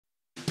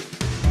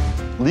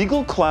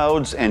Legal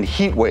clouds and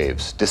heat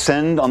waves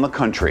descend on the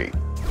country.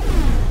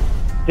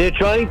 They're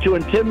trying to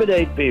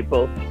intimidate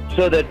people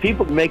so that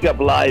people make up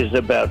lies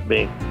about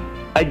me.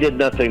 I did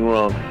nothing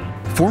wrong.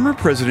 Former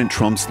President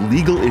Trump's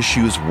legal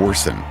issues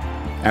worsen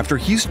after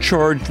he's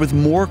charged with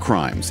more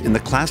crimes in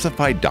the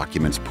classified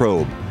documents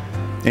probe.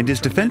 And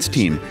his defense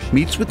team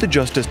meets with the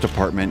Justice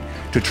Department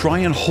to try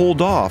and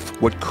hold off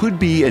what could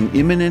be an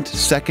imminent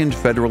second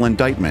federal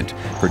indictment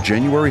for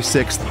January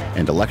 6th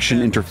and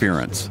election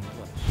interference.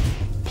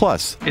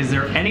 Plus, is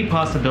there any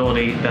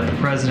possibility that the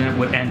president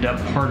would end up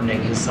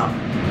pardoning his son?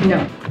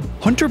 No.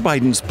 Hunter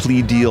Biden's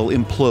plea deal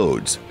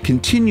implodes,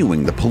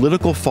 continuing the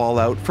political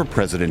fallout for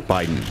President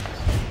Biden.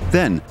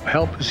 Then,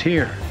 help is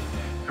here,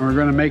 and we're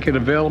going to make it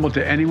available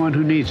to anyone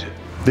who needs it.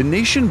 The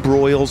nation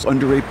broils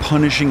under a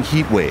punishing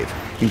heat wave,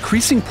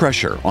 increasing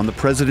pressure on the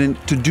president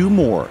to do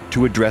more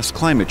to address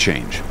climate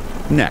change.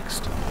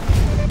 Next.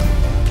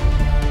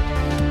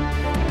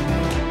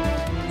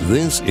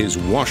 This is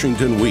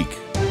Washington Week.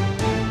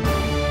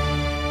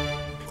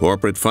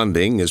 Corporate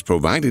funding is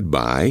provided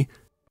by...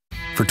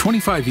 For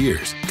 25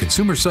 years,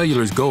 Consumer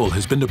Cellular's goal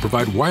has been to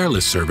provide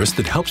wireless service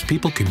that helps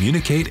people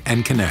communicate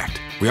and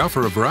connect. We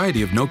offer a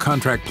variety of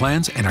no-contract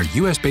plans, and our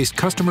U.S.-based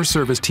customer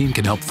service team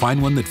can help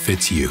find one that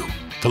fits you.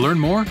 To learn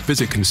more,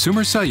 visit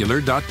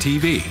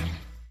consumercellular.tv.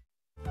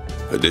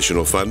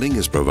 Additional funding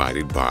is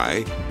provided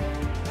by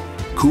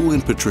Koo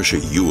and Patricia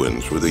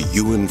Ewens with the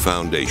Ewen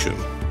Foundation,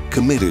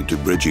 committed to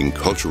bridging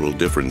cultural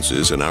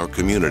differences in our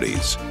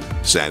communities.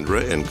 Sandra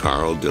and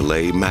Carl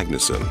DeLay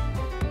Magnuson,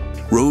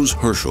 Rose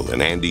Herschel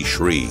and Andy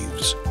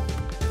Shreves,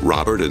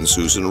 Robert and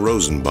Susan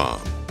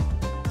Rosenbaum,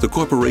 the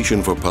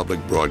Corporation for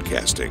Public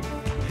Broadcasting,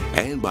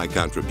 and by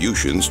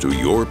contributions to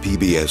your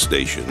PBS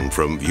station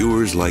from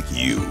viewers like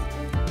you.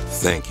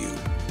 Thank you.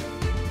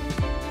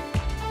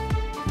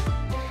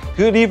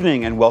 Good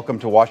evening and welcome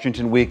to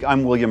Washington Week.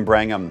 I'm William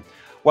Brangham.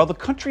 While the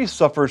country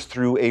suffers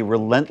through a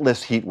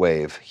relentless heat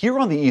wave, here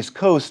on the East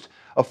Coast,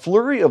 a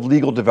flurry of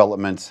legal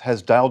developments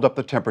has dialed up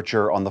the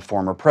temperature on the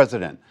former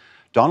president.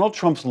 Donald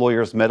Trump's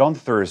lawyers met on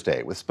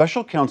Thursday with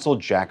special counsel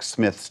Jack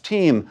Smith's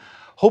team,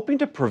 hoping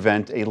to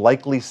prevent a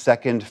likely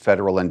second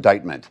federal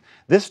indictment,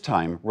 this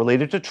time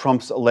related to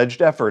Trump's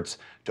alleged efforts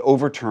to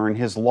overturn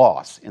his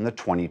loss in the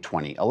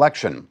 2020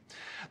 election.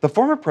 The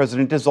former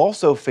president is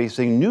also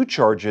facing new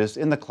charges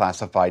in the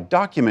classified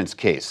documents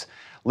case.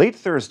 Late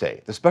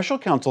Thursday, the special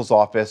counsel's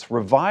office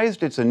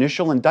revised its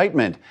initial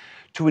indictment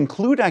to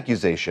include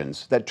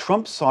accusations that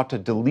Trump sought to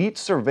delete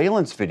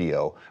surveillance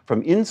video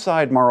from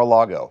inside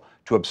Mar-a-Lago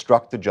to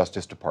obstruct the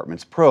Justice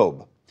Department's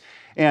probe.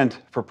 And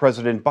for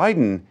President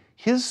Biden,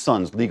 his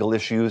son's legal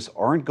issues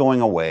aren't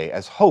going away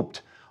as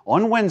hoped.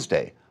 On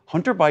Wednesday,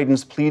 Hunter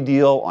Biden's plea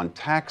deal on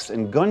tax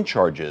and gun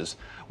charges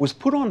was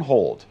put on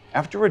hold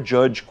after a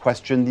judge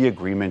questioned the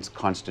agreement's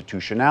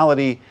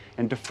constitutionality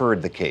and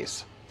deferred the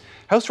case.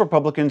 House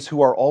Republicans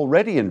who are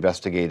already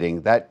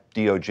investigating that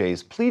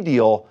DOJ's plea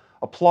deal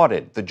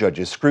applauded the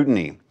judge's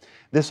scrutiny.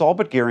 This all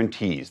but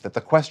guarantees that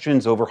the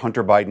questions over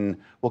Hunter Biden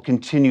will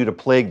continue to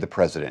plague the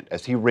president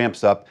as he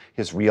ramps up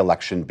his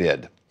re-election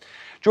bid.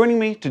 Joining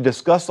me to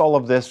discuss all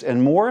of this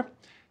and more,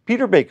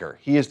 Peter Baker.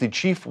 He is the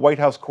chief White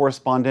House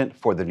correspondent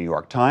for the New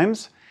York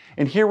Times.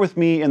 And here with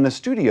me in the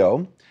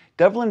studio,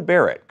 Devlin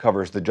Barrett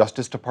covers the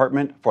Justice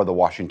Department for the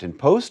Washington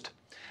Post.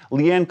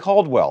 Leigh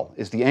Caldwell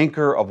is the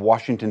anchor of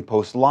Washington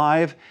Post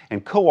Live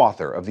and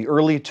co-author of the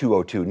Early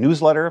 202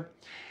 newsletter.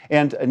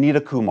 And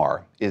Anita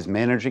Kumar is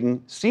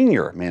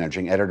senior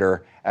managing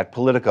editor at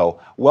Politico.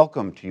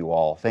 Welcome to you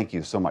all. Thank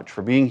you so much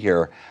for being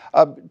here.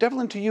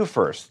 Devlin, to you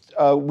first.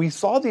 We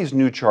saw these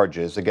new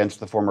charges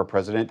against the former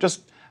president,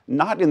 just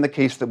not in the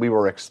case that we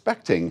were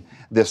expecting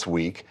this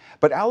week,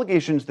 but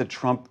allegations that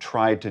Trump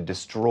tried to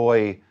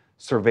destroy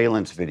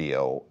surveillance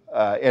video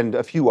and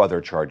a few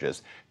other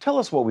charges. Tell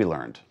us what we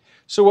learned.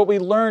 So what we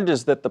learned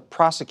is that the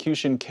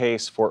prosecution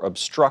case for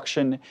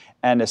obstruction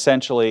and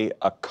essentially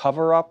a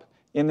cover-up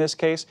in this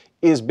case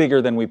is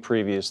bigger than we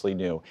previously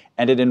knew.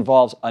 And it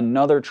involves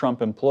another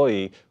Trump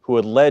employee who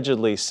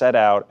allegedly set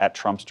out at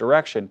Trump's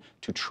direction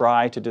to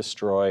try to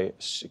destroy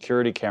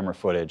security camera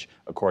footage,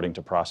 according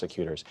to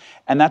prosecutors.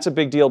 And that's a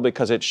big deal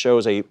because it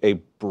shows a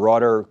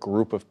broader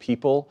group of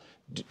people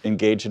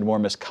engaged in more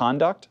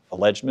misconduct,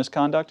 alleged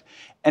misconduct.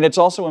 And it's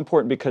also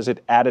important because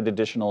it added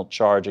additional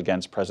charge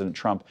against President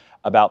Trump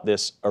about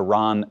this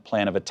Iran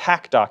plan of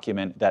attack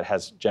document that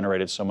has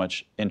generated so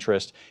much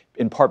interest,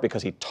 in part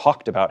because he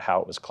talked about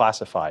how it was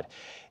classified.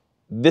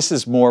 This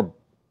is more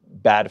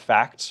bad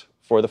facts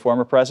for the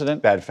former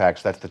president. Bad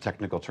facts, that's the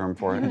technical term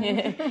for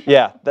it.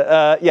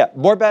 Yeah,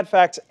 more bad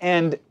facts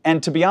and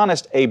to be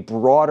honest, a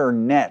broader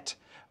net.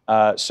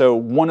 So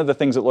one of the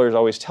things that lawyers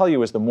always tell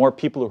you is the more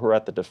people who are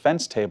at the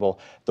defense table,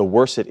 the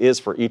worse it is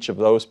for each of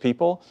those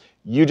people.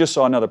 You just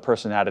saw another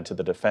person added to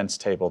the defense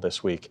table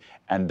this week,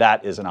 and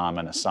that is an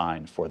ominous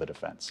sign for the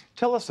defense.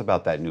 Tell us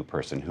about that new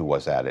person who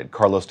was added,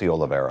 Carlos de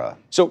Oliveira.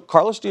 So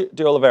Carlos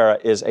de Oliveira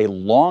is a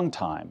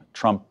longtime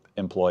Trump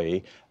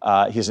employee.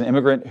 He's an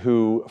immigrant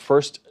who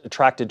first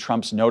attracted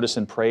Trump's notice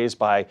and praise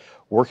by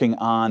working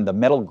on the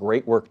metal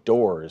gratework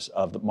doors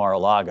of the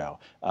Mar-a-Lago.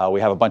 We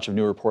have a bunch of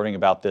new reporting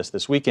about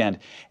this weekend.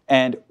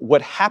 And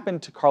what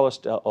happened to Carlos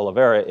de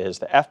Oliveira is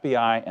the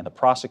FBI and the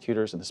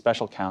prosecutors and the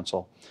special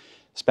counsel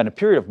spent a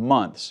period of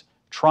months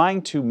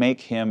trying to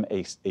make him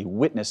a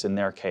witness in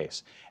their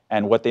case.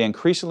 And what they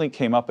increasingly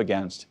came up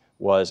against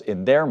was,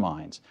 in their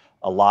minds,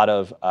 a lot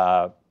of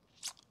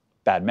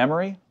bad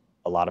memory,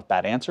 a lot of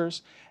bad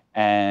answers,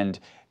 and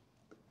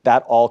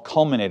that all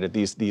culminated,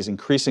 these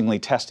increasingly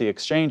testy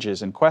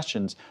exchanges and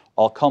questions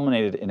all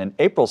culminated in an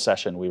April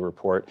session, we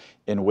report,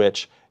 in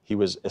which he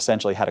was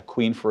essentially had a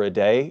queen for a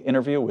day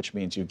interview, which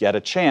means you get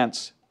a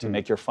chance to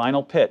make your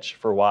final pitch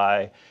for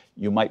why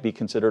you might be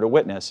considered a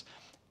witness.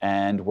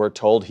 And we're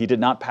told he did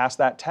not pass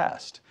that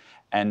test.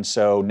 And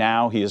so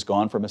now he has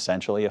gone from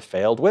essentially a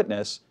failed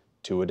witness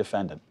to a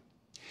defendant.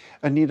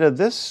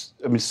 Anita,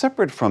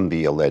 separate from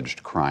the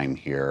alleged crime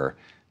here,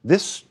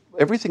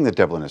 everything that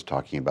Devlin is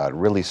talking about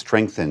really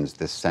strengthens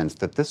this sense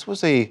that this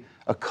was a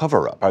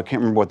cover-up. I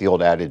can't remember what the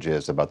old adage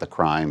is about the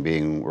crime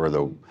being, or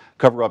the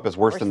cover-up is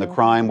worse than the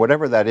crime,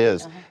 whatever that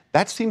is.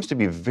 That seems to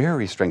be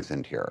very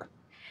strengthened here.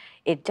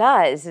 It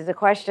does. The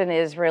question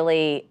is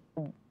really,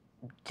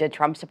 do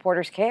Trump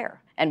supporters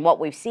care? And what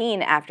we've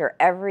seen after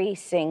every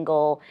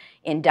single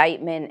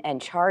indictment and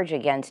charge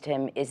against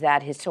him is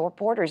that his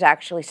supporters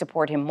actually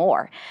support him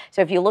more.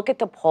 So if you look at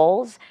the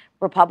polls,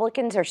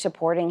 Republicans are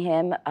supporting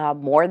him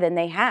more than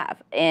they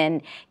have.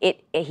 And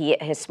he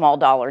has small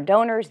dollar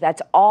donors.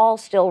 That's all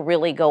still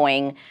really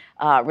going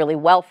really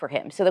well for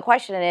him. So the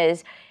question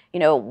is,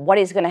 what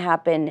is going to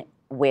happen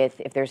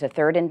if there's a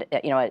third,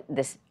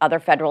 this other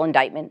federal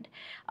indictment?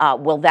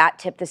 Will that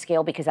tip the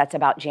scale? Because that's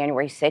about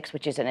January 6th,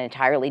 which is an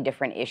entirely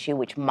different issue,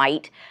 which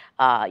might,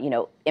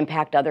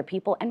 impact other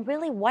people. And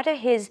really, what do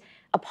his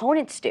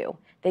opponents do?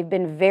 They've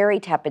been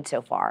very tepid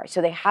so far.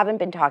 So they haven't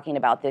been talking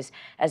about this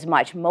as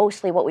much.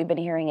 Mostly what we've been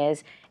hearing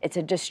is it's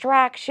a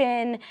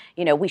distraction.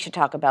 We should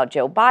talk about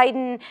Joe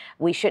Biden.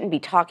 We shouldn't be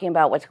talking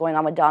about what's going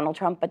on with Donald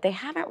Trump, but they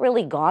haven't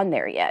really gone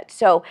there yet.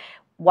 So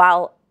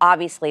while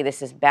obviously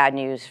this is bad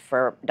news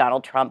for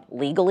Donald Trump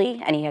legally,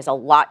 and he has a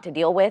lot to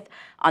deal with,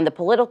 on the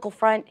political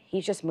front,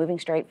 he's just moving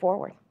straight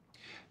forward.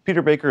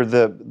 Peter Baker,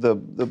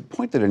 the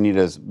point that Anita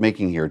is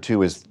making here,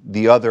 too, is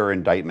the other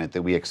indictment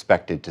that we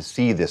expected to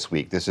see this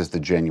week. This is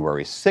the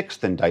January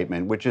 6th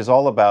indictment, which is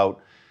all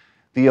about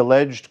the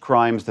alleged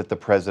crimes that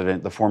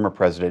the former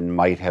president,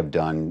 might have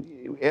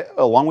done,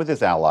 along with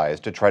his allies,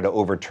 to try to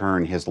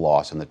overturn his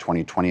loss in the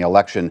 2020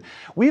 election.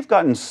 We've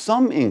gotten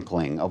some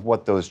inkling of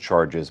what those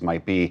charges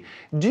might be.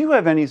 Do you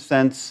have any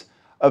sense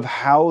of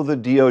how the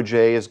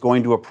DOJ is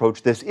going to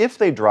approach this? If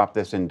they drop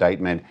this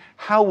indictment,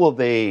 how will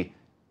they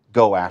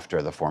go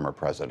after the former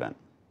president?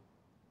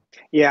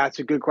 Yeah, it's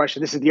a good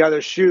question. This is the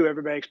other shoe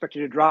everybody expected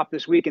to drop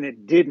this week, and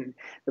it didn't.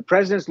 The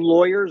president's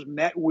lawyers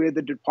met with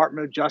the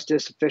Department of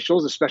Justice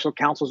officials, the special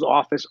counsel's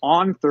office,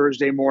 on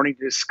Thursday morning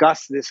to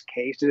discuss this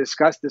case, to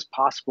discuss this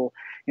possible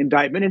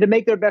indictment, and to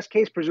make their best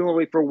case,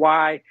 presumably, for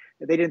why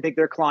they didn't think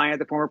their client,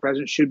 the former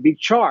president, should be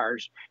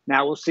charged.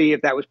 Now, we'll see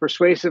if that was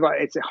persuasive.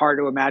 It's hard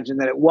to imagine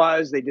that it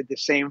was. They did the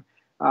same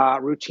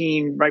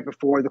routine right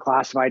before the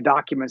classified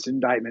documents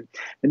indictment.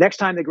 The next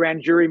time the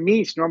grand jury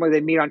meets, normally they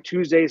meet on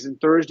Tuesdays and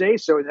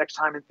Thursdays. So the next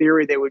time, in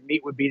theory, they would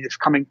meet would be this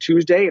coming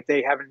Tuesday. If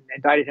they haven't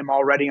indicted him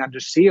already under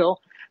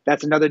seal,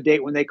 that's another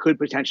date when they could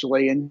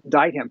potentially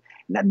indict him.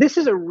 Now, this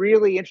is a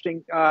really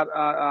interesting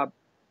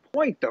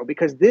point, though,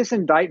 because this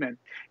indictment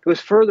goes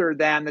further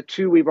than the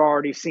two we've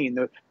already seen.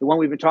 The one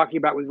we've been talking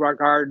about with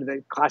regard to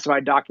the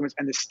classified documents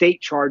and the state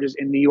charges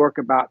in New York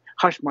about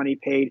hush money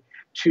paid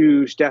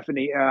to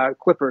Stephanie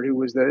Clifford, who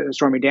was the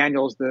Stormy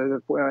Daniels, the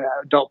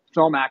adult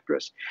film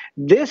actress.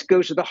 This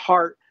goes to the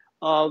heart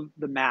of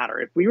the matter.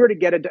 If we were to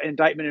get an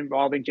indictment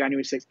involving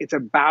January 6th, it's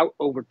about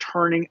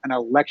overturning an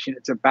election.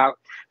 It's about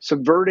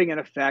subverting, in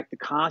effect, the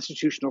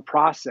constitutional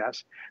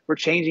process for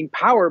changing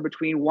power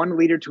between one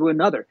leader to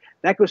another.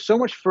 That goes so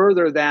much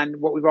further than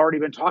what we've already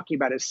been talking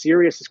about. As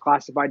serious as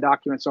classified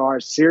documents are,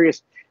 as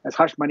serious as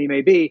hush money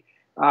may be,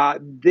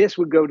 this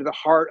would go to the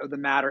heart of the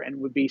matter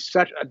and would be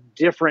such a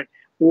different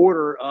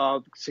order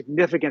of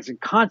significance and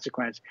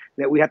consequence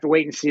that we have to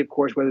wait and see, of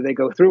course, whether they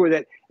go through with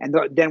it, and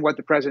then what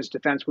the president's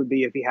defense would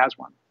be if he has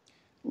one.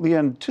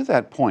 Leigh, to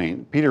that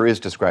point, Peter is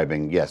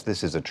describing, yes,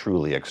 this is a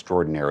truly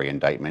extraordinary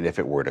indictment if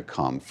it were to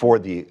come for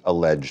the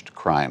alleged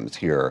crimes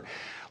here.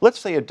 Let's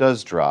say it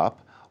does drop.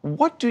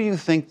 What do you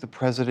think the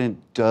president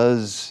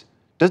does?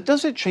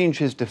 Does it change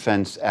his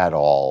defense at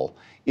all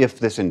if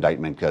this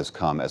indictment does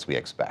come as we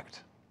expect?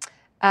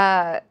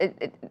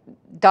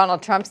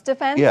 Donald Trump's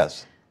defense?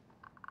 Yes.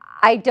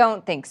 I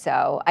don't think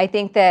so. I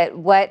think that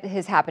what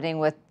is happening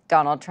with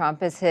Donald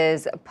Trump is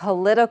his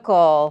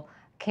political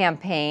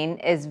campaign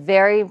is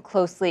very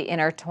closely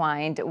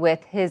intertwined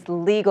with his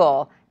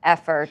legal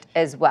effort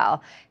as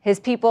well. His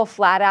people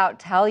flat out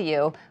tell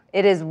you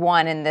it is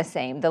one and the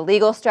same. The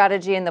legal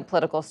strategy and the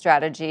political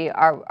strategy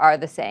are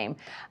the same.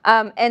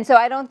 And so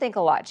I don't think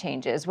a lot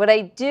changes. What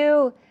I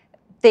do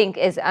think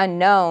is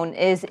unknown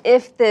is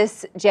if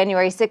this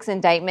January 6th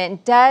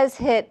indictment does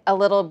hit a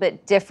little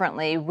bit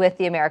differently with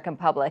the American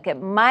public.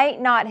 It might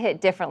not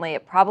hit differently.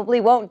 It probably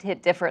won't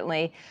hit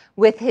differently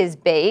with his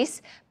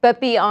base.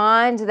 But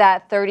beyond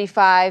that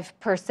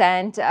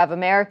 35% of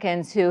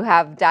Americans who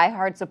have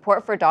diehard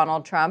support for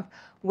Donald Trump,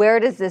 where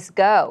does this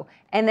go?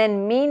 And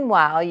then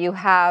meanwhile, you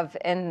have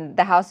in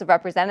the House of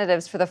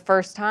Representatives for the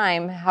first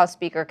time, House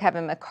Speaker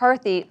Kevin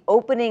McCarthy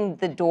opening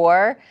the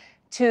door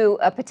to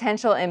a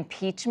potential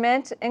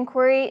impeachment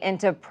inquiry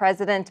into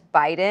President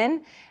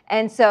Biden.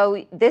 And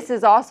so this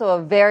is also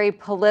a very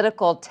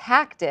political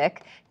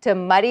tactic to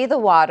muddy the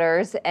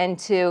waters and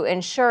to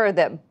ensure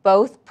that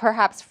both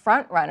perhaps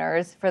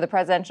frontrunners for the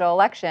presidential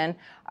election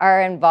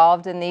are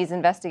involved in these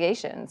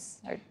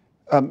investigations.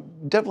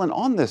 Devlin,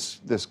 on this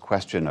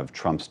question of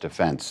Trump's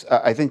defense,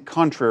 I think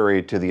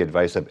contrary to the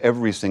advice of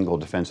every single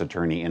defense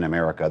attorney in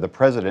America,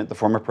 the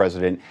former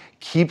president,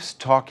 keeps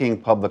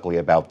talking publicly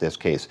about this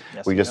case.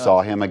 Yes, we just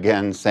saw him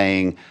again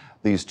saying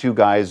these two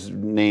guys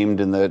named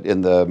in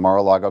the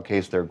Mar-a-Lago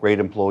case, they're great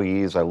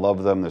employees. I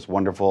love them. That's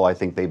wonderful. I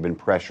think they've been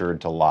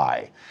pressured to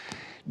lie.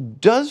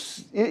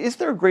 Is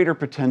there a greater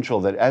potential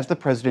that as the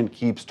president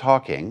keeps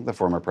talking, the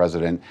former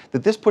president,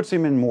 that this puts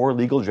him in more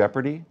legal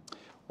jeopardy?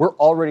 We're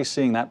already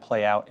seeing that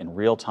play out in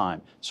real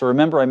time. So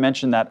remember I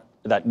mentioned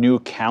that new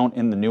count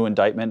in the new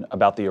indictment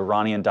about the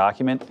Iranian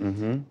document?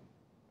 Mm-hmm.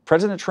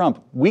 President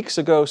Trump weeks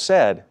ago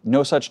said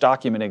no such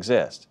document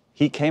exists.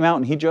 He came out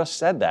and he just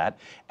said that.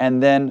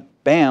 And then,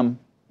 bam,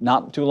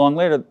 not too long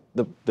later,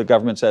 the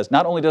government says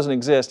not only doesn't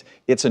exist,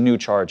 it's a new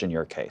charge in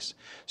your case.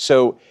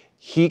 So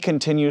he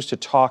continues to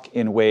talk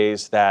in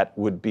ways that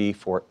would be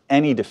for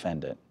any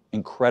defendant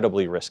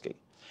incredibly risky.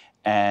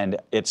 And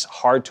it's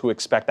hard to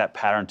expect that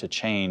pattern to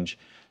change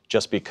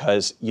just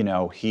because,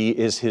 he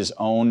is his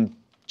own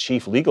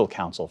chief legal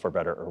counsel, for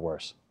better or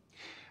worse.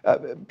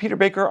 Peter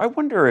Baker, I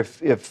wonder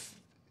if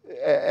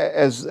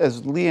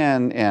as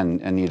Leanne and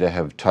Anita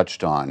have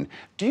touched on,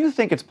 do you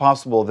think it's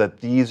possible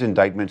that these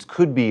indictments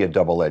could be a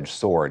double-edged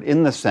sword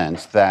in the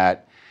sense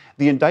that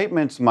the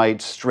indictments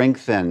might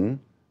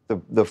strengthen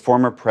the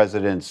former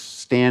president's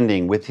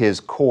standing with his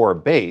core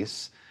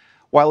base,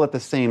 while at the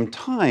same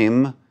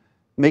time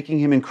making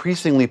him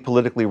increasingly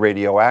politically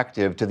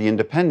radioactive to the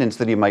independents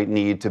that he might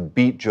need to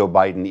beat Joe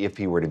Biden if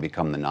he were to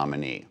become the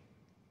nominee?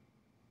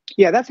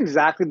 Yeah, that's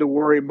exactly the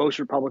worry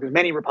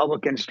many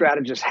Republican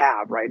strategists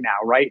have right now,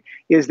 right?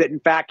 Is that, in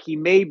fact, he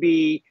may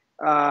be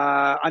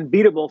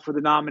unbeatable for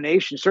the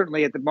nomination.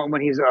 Certainly at the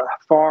moment, he's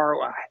far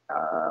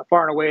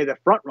and away the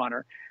front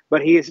runner.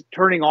 But he is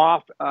turning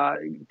off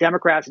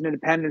Democrats and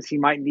independents he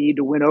might need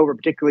to win over,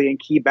 particularly in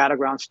key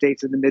battleground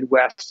states in the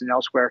Midwest and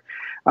elsewhere,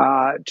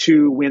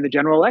 to win the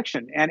general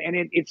election. And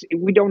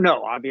we don't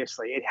know,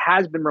 obviously. It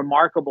has been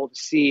remarkable to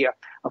see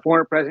a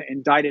former president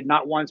indicted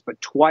not once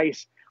but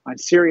twice on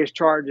serious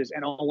charges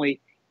and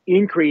only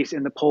increase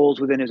in the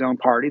polls within his own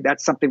party.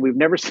 That's something we've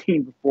never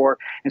seen before.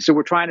 And so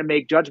we're trying to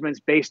make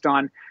judgments based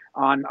on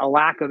a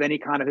lack of any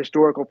kind of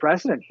historical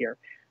precedent here.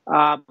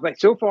 But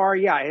so far,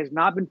 it has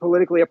not been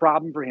politically a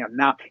problem for him.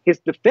 Now, his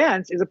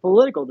defense is a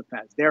political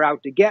defense. They're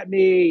out to get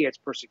me. It's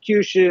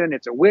persecution.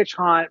 It's a witch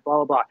hunt, blah,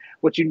 blah, blah.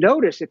 What you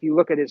notice if you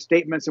look at his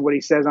statements and what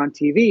he says on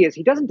TV is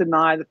he doesn't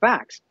deny the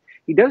facts.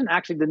 He doesn't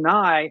actually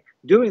deny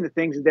doing the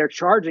things that they're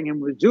charging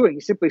him with doing.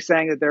 He's simply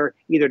saying that they're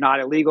either not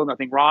illegal,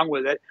 nothing wrong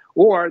with it,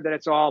 or that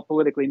it's all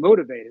politically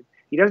motivated.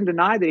 He doesn't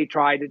deny that he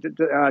tried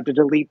to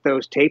delete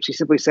those tapes. He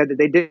simply said that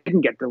they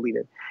didn't get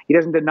deleted. He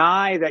doesn't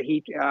deny that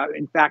he,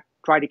 in fact,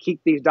 tried to keep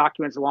these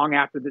documents long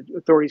after the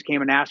authorities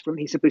came and asked him.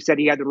 He simply said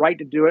he had the right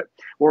to do it,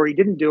 or he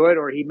didn't do it,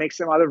 or he makes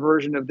some other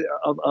version of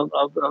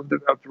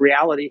the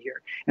reality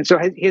here. And so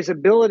his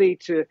ability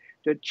to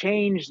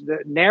change the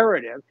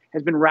narrative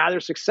has been rather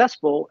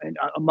successful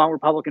among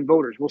Republican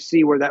voters. We'll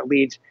see where that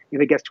leads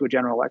if it gets to a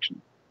general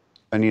election.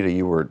 Anita,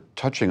 you were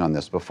touching on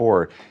this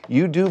before.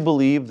 You do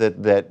believe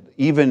that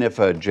even if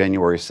a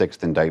January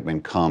 6th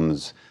indictment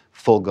comes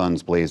full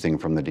guns blazing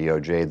from the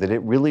DOJ, that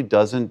it really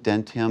doesn't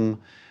dent him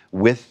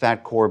with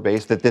that core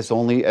base, that this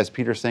only, as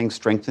Peter's saying,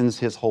 strengthens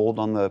his hold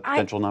on the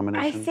potential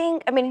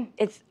nomination?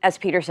 It's, as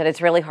Peter said, it's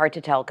really hard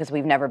to tell because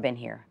we've never been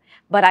here.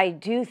 But I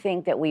do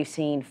think that we've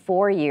seen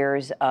 4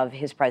 years of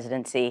his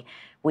presidency.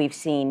 We've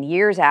seen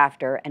years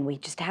after, and we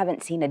just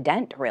haven't seen a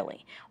dent,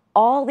 really.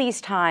 All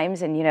these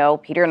times, and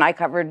Peter and I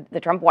covered the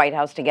Trump White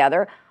House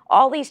together,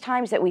 all these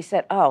times that we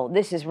said, oh,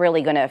 this is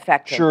really going to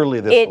affect him.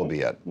 Surely this will be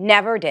it.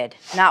 Never did.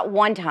 Not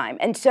one time.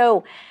 And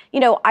so,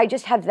 I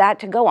just have that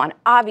to go on.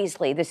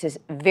 Obviously, this is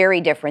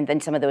very different than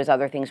some of those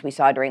other things we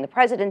saw during the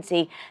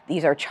presidency.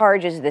 These are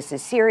charges. This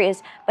is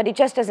serious. But it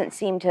just doesn't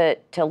seem to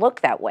look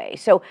that way.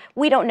 So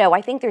we don't know.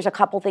 I think there's a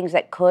couple things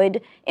that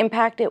could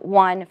impact it.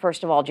 One,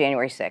 first of all,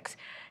 January 6th.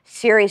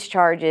 Serious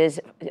charges,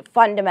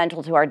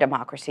 fundamental to our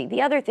democracy.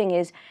 The other thing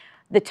is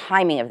the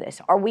timing of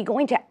this. Are we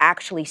going to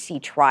actually see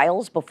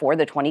trials before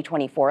the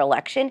 2024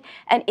 election?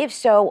 And if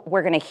so,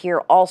 we're going to hear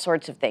all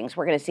sorts of things.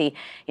 We're going to see,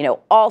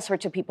 all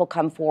sorts of people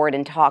come forward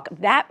and talk.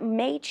 That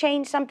may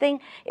change something.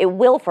 It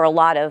will for a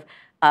lot of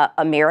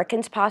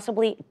Americans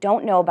possibly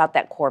don't know about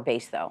that core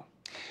base, though.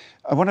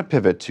 I want to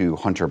pivot to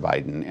Hunter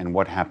Biden and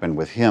what happened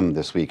with him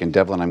this week. And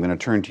Devlin, I'm going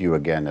to turn to you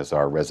again as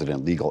our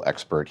resident legal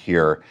expert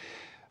here.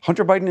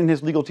 Hunter Biden and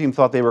his legal team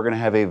thought they were going to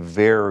have a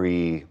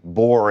very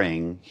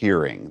boring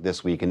hearing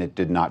this week, and it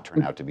did not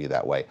turn out to be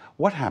that way.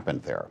 What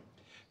happened there?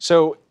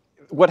 So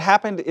what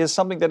happened is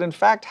something that in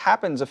fact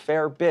happens a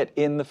fair bit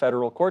in the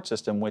federal court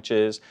system, which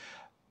is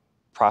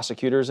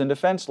prosecutors and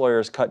defense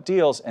lawyers cut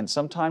deals, and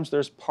sometimes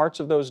there's parts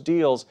of those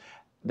deals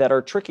that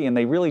are tricky and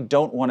they really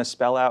don't want to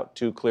spell out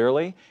too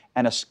clearly,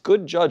 and a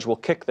good judge will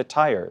kick the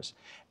tires.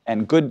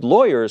 And good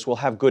lawyers will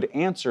have good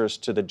answers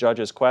to the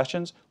judge's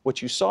questions.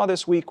 What you saw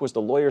this week was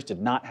the lawyers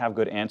did not have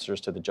good answers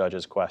to the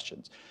judge's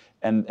questions.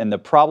 And the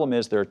problem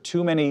is there are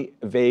too many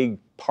vague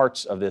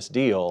parts of this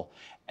deal.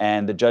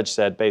 And the judge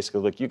said,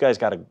 basically, look, you guys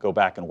got to go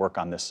back and work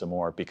on this some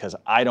more because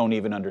I don't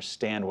even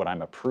understand what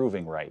I'm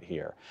approving right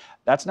here.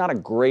 That's not a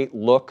great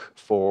look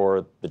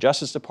for the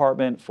Justice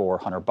Department, for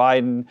Hunter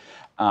Biden.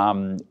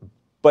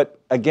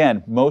 But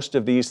again, most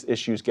of these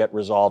issues get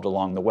resolved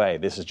along the way.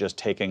 This is just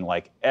taking,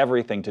 like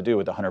everything to do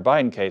with the Hunter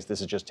Biden case,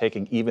 this is just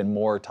taking even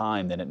more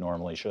time than it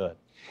normally should.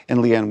 And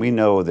Leanne, we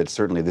know that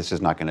certainly this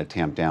is not going to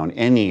tamp down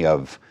any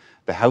of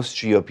the House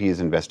GOP's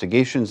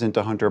investigations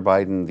into Hunter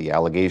Biden, the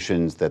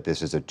allegations that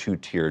this is a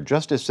two-tier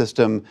justice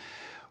system.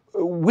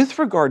 With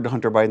regard to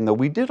Hunter Biden, though,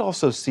 we did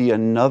also see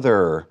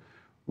another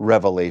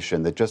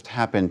revelation that just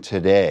happened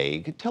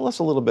today. Tell us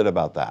a little bit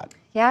about that.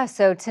 Yeah,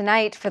 so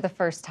tonight, for the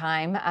first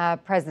time,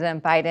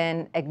 President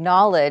Biden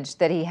acknowledged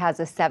that he has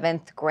a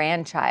seventh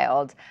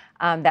grandchild.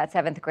 That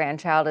seventh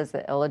grandchild is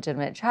the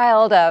illegitimate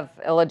child of,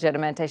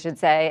 illegitimate, I should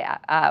say,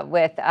 of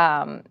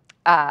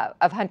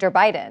Hunter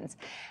Biden's.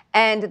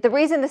 And the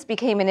reason this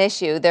became an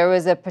issue, there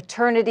was a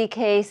paternity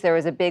case, there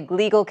was a big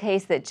legal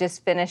case that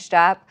just finished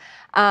up,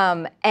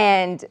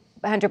 and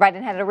Hunter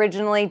Biden had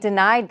originally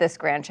denied this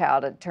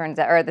grandchild, it turns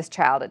out, or this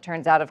child. It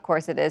turns out, of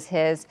course, it is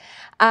his.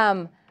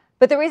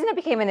 But the reason it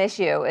became an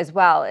issue as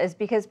well is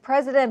because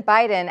President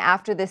Biden,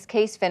 after this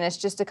case finished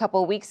just a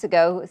couple of weeks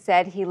ago,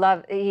 said he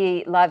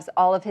loves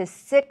all of his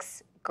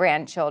 6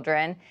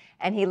 grandchildren,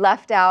 and he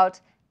left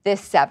out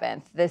this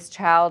 7th, this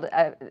child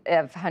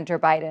of Hunter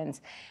Biden's.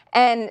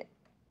 And,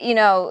 you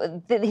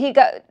know,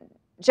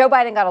 Joe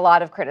Biden got a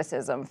lot of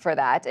criticism for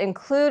that,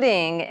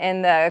 including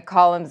in the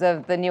columns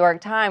of the New York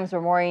Times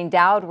where Maureen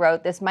Dowd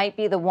wrote, this might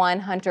be the one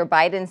Hunter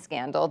Biden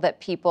scandal that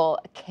people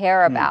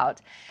care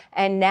about.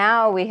 And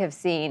now we have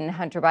seen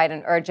Hunter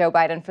Biden, or Joe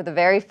Biden, for the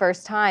very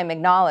first time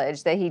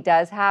acknowledge that he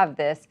does have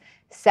this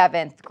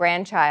 7th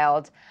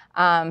grandchild.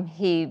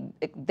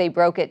 They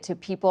broke it to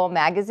People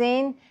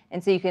magazine,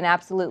 and so you can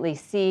absolutely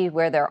see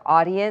where their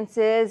audience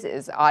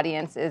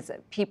is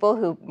people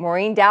who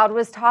Maureen Dowd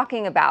was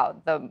talking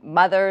about, the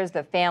mothers,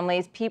 the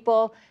families,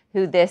 people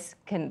who they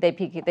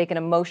can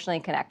emotionally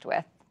connect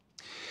with.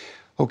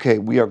 Okay,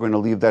 we are going to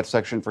leave that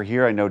section for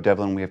here. I know,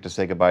 Devlin, we have to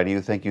say goodbye to you.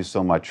 Thank you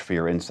so much for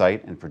your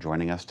insight and for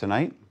joining us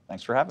tonight.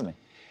 Thanks for having me.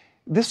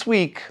 This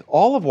week,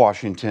 all of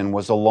Washington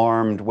was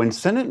alarmed when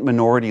Senate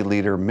Minority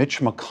Leader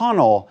Mitch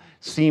McConnell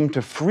seemed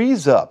to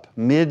freeze up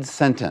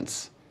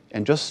mid-sentence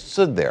and just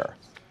stood there.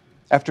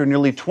 After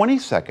nearly 20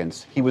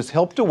 seconds, he was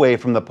helped away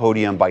from the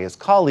podium by his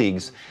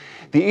colleagues.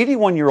 The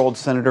 81-year-old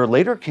senator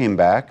later came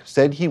back,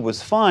 said he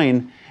was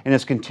fine, and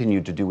has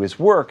continued to do his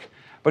work.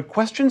 But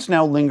questions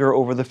now linger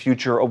over the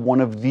future of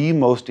one of the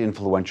most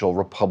influential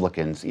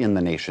Republicans in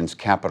the nation's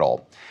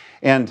capital.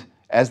 And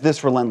as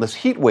this relentless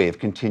heat wave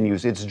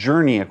continues its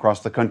journey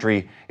across the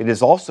country, it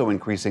is also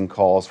increasing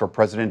calls for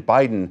President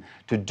Biden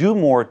to do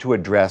more to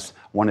address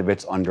one of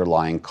its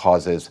underlying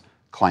causes,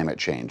 climate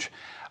change.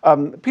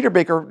 Peter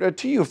Baker,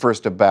 to you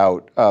first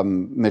about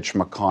Mitch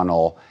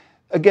McConnell.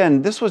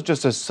 Again, this was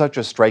just such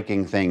a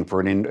striking thing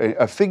for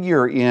a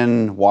figure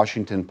in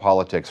Washington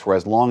politics for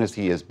as long as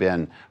he has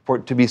been, for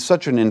it to be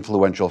such an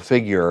influential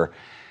figure.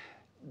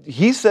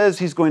 He says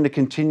he's going to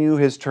continue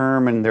his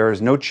term and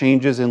there's no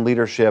changes in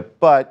leadership,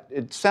 but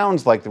it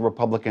sounds like the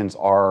Republicans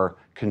are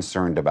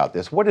concerned about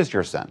this. What is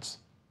your sense?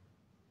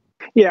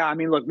 Yeah, I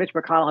mean, look, Mitch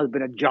McConnell has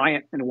been a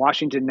giant in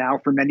Washington now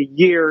for many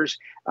years,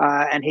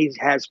 and he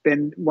has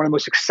been one of the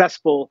most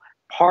successful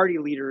party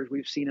leaders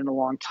we've seen in a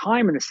long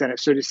time in the Senate.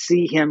 So to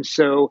see him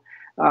so,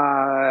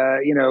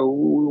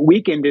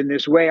 weakened in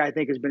this way, I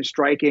think has been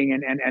striking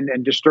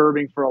and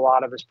disturbing for a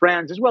lot of his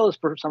friends, as well as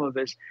for some of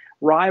his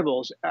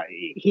rivals.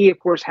 He, of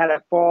course, had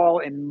a fall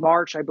in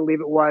March, I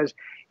believe it was,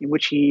 in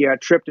which he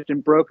tripped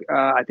and broke.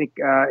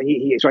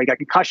 He got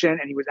concussion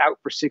and he was out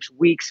for 6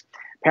 weeks.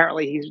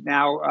 Apparently, he's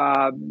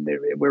now,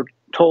 we're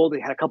told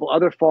he had a couple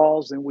other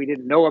falls that we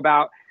didn't know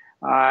about.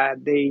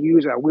 They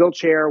use a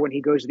wheelchair when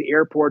he goes to the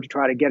airport to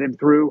try to get him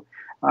through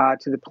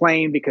to the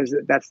plane because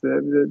that's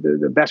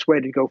the best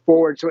way to go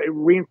forward. So it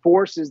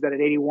reinforces that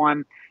at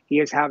 81, he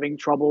is having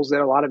troubles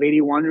that a lot of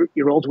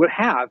 81-year-olds would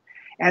have.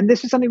 And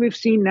this is something we've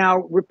seen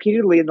now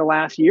repeatedly in the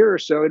last year or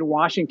so in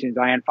Washington.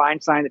 Dianne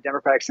Feinstein, the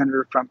Democratic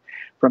senator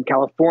from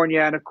California,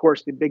 and of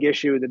course the big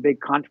issue, the big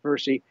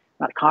controversy,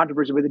 not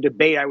controversy, but the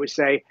debate, I would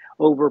say,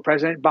 over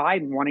President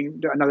Biden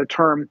wanting another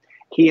term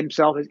He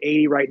himself is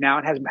 80 right now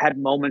and has had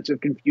moments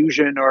of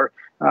confusion or,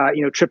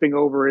 tripping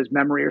over his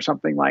memory or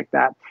something like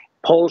that.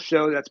 Polls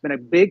show that's been a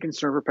big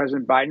concern for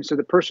President Biden. So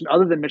the person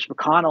other than Mitch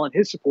McConnell and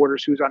his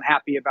supporters who's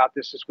unhappy about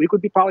this week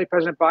would be probably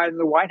President Biden in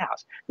the White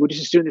House. We would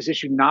just assume this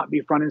issue not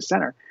be front and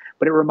center.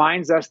 But it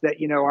reminds us that,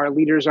 our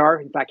leaders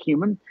are, in fact,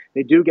 human.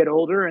 They do get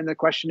older. And the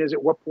question is,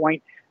 at what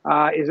point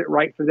is it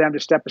right for them to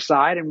step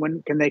aside, and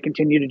when can they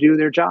continue to do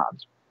their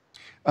jobs?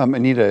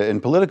 Anita, in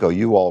Politico,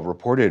 you all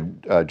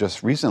reported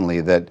just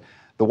recently that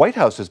the White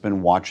House has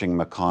been watching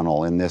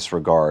McConnell in this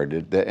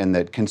regard, and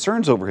that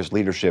concerns over his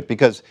leadership,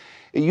 because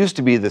it used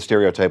to be the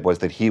stereotype was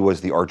that he was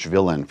the arch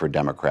villain for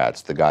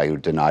Democrats, the guy who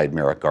denied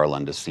Merrick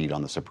Garland a seat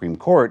on the Supreme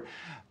Court.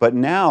 But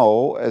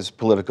now, as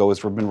Politico has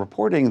been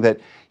reporting, that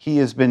he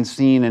has been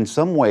seen in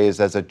some ways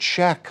as a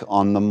check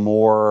on the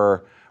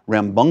more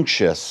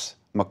rambunctious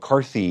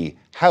McCarthy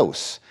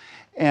House.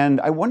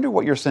 And I wonder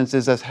what your sense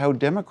is as how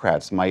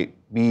Democrats might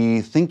be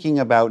thinking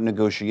about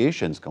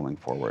negotiations going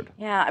forward.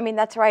 Yeah,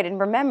 that's right. And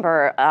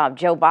remember,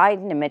 Joe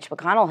Biden and Mitch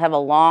McConnell have a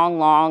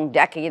long,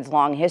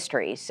 decades-long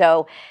history.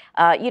 So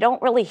you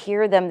don't really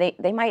hear them.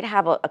 They might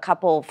have a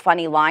couple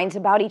funny lines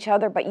about each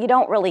other, but you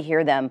don't really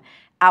hear them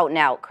out and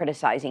out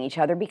criticizing each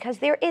other because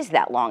there is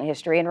that long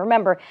history. And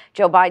remember,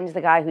 Joe Biden's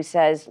the guy who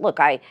says, look,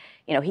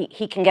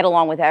 he can get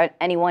along with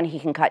anyone. He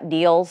can cut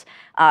deals.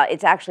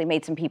 It's actually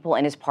made some people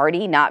in his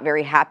party not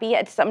very happy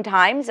at some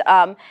times.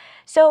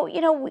 So,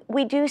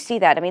 we do see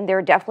that. There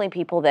are definitely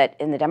people that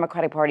in the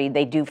Democratic Party,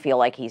 they do feel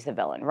like he's the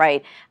villain,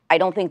 right? I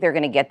don't think they're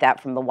going to get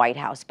that from the White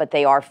House, but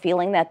they are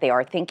feeling that. They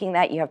are thinking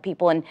that. You have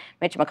people in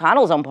Mitch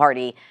McConnell's own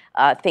party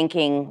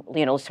thinking,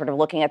 sort of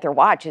looking at their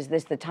watch, is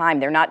this the time?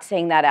 They're not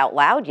saying that out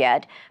loud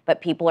yet, but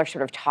people are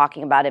sort of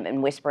talking about it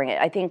and whispering it.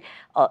 I think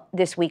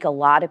this week a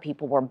lot of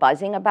people were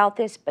buzzing about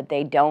this, but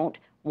they don't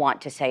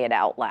want to say it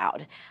out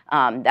loud.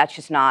 That's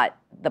just not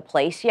the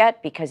place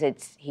yet because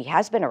he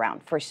has been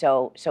around for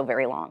so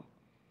very long.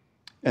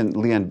 And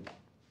Leanne,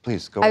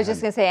 please go ahead. I was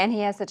just going to say, and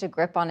he has such a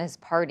grip on his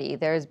party.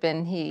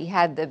 He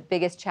had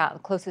the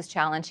closest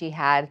challenge he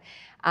had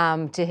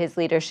to his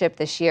leadership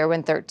this year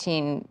when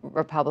 13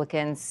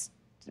 Republicans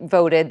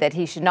voted that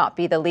he should not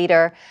be the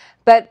leader.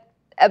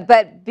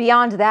 But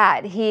beyond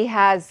that, he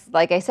has,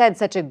 like I said,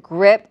 such a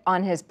grip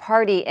on his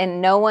party,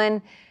 and no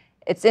one.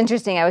 It's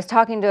interesting. I was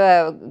talking to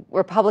a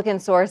Republican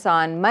source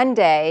on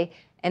Monday,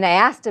 and I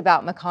asked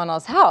about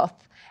McConnell's health.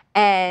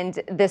 And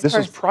this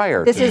is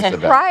prior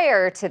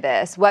to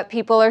this, what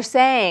people are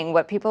saying,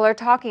 what people are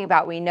talking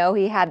about. We know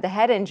he had the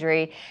head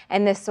injury,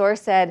 and this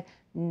source said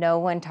no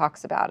one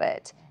talks about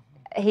it.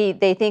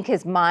 They think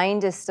his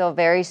mind is still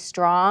very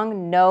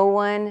strong. No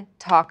one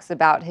talks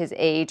about his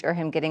age or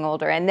him getting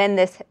older. And then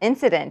this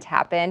incident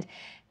happened.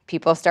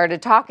 People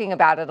started talking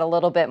about it a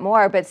little bit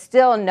more, but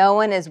still no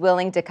one is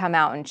willing to come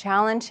out and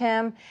challenge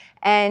him.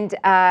 And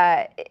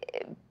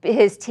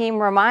his team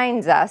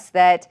reminds us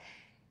that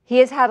he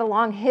has had a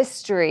long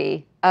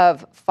history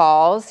of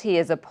falls. He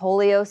is a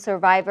polio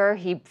survivor.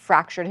 He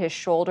fractured his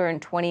shoulder in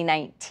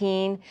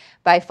 2019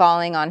 by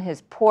falling on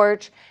his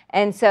porch.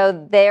 And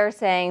so they're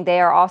saying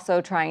they are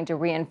also trying to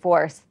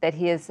reinforce that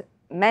he is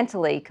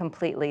mentally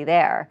completely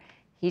there.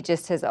 He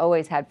just has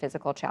always had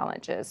physical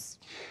challenges.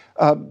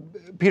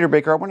 Peter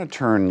Baker, I want to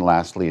turn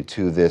lastly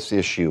to this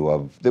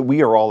issue that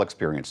we are all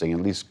experiencing,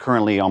 at least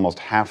currently almost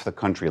half the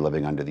country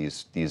living under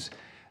these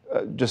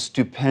just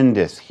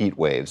stupendous heat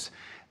waves.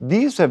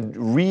 These have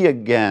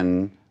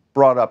again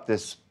brought up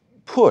this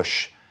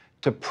push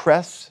to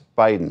press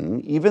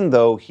Biden, even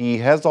though he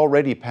has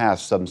already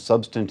passed some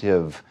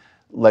substantive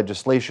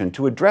legislation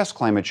to address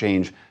climate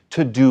change,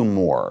 to do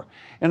more.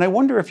 And I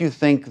wonder if you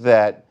think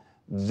that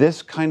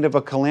this kind of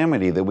a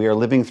calamity that we are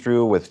living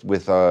through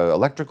with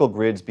electrical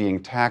grids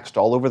being taxed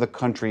all over the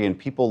country and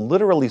people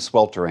literally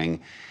sweltering,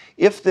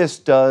 if this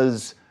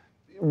does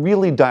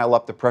really dial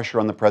up the pressure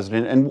on the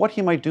president and what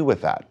he might do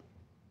with that.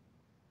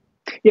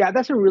 Yeah,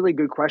 that's a really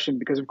good question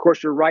because, of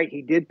course, you're right.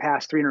 He did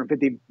pass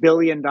 $350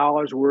 billion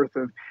worth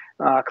of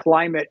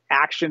climate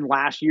action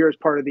last year as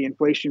part of the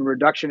Inflation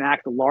Reduction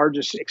Act, the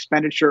largest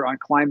expenditure on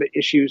climate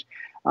issues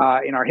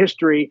in our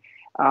history.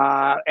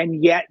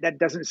 And yet that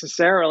doesn't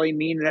necessarily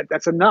mean that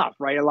that's enough,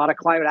 right? A lot of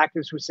climate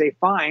activists would say,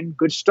 fine,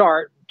 good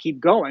start, keep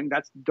going.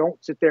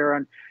 Don't sit there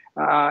and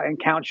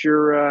count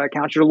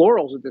your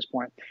laurels at this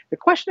point. The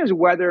question is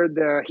whether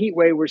the heat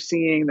wave we're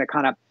seeing, the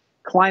kind of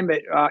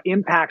climate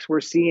impacts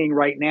we're seeing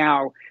right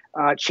now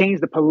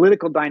change the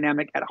political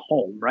dynamic at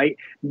home, right?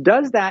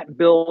 Does that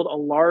build a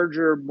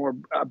larger, more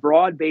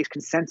broad-based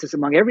consensus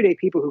among everyday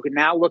people who can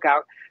now look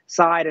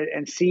outside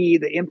and see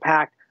the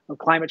impact of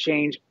climate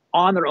change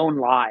on their own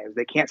lives?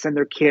 They can't send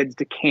their kids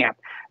to camp.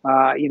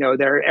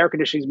 Their air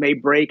conditionings may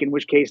break, in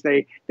which case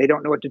they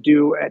don't know what to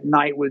do at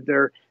night with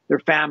their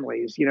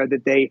families.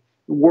 That they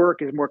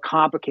work is more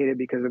complicated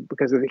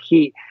because of the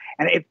heat.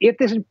 And if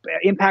this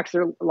impacts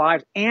their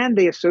lives and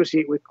they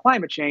associate with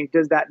climate change,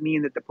 does that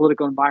mean that the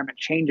political environment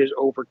changes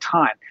over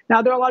time?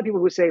 Now, there are a lot of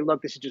people who say,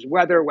 look, this is just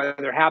weather.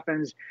 Weather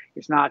happens.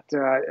 It's not,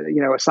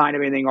 a sign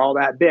of anything all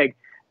that big.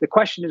 The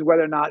question is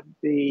whether or not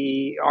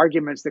the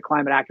arguments that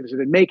climate activists have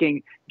been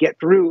making get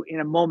through in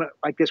a moment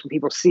like this when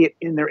people see it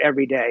in their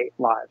everyday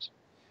lives.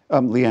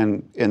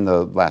 Leanne, in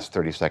the last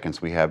 30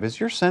 seconds we have, is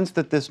your sense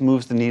that this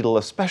moves the needle,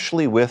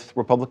 especially with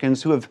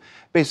Republicans who have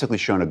basically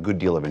shown a good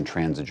deal of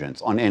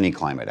intransigence on any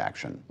climate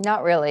action?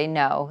 Not really,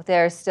 no.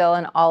 They're still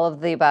an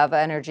all-of-the-above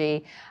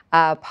energy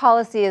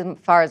policy as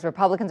far as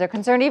Republicans are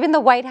concerned, even the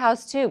White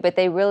House too, but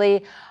they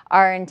really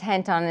are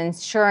intent on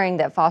ensuring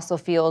that fossil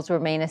fuels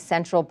remain a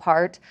central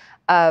part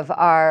of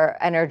our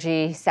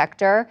energy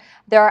sector.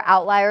 There are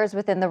outliers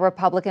within the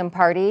Republican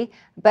Party,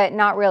 but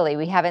not really.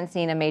 We haven't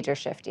seen a major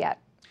shift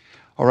yet.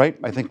 All right,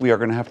 I think we are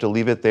going to have to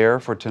leave it there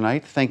for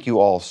tonight. Thank you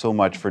all so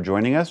much for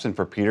joining us, and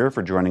for Peter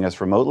for joining us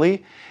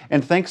remotely.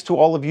 And thanks to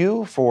all of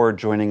you for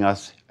joining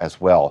us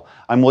as well.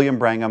 I'm William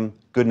Brangham.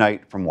 Good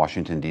night from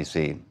Washington,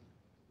 D.C.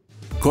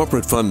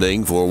 Corporate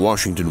funding for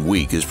Washington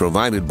Week is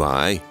provided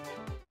by...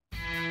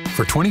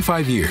 For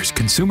 25 years,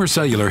 Consumer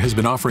Cellular has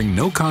been offering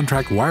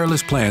no-contract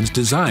wireless plans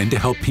designed to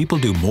help people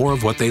do more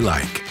of what they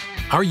like.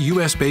 Our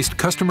U.S.-based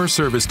customer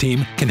service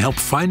team can help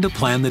find a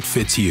plan that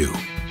fits you.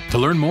 To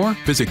learn more,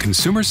 visit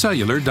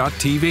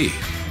consumercellular.tv.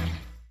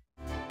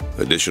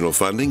 Additional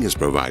funding is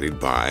provided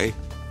by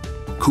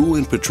Ku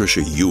and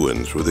Patricia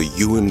Ewens with the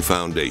Ewen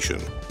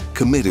Foundation,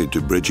 committed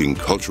to bridging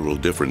cultural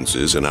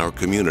differences in our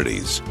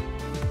communities.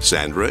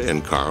 Sandra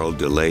and Carl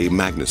DeLay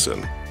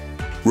Magnuson,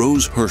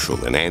 Rose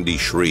Herschel and Andy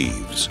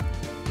Shreves,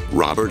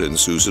 Robert and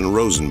Susan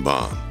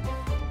Rosenbaum,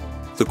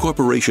 the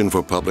Corporation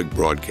for Public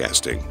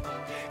Broadcasting,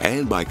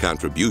 and by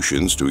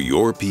contributions to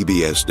your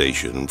PBS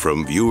station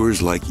from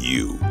viewers like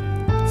you.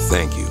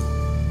 Thank you.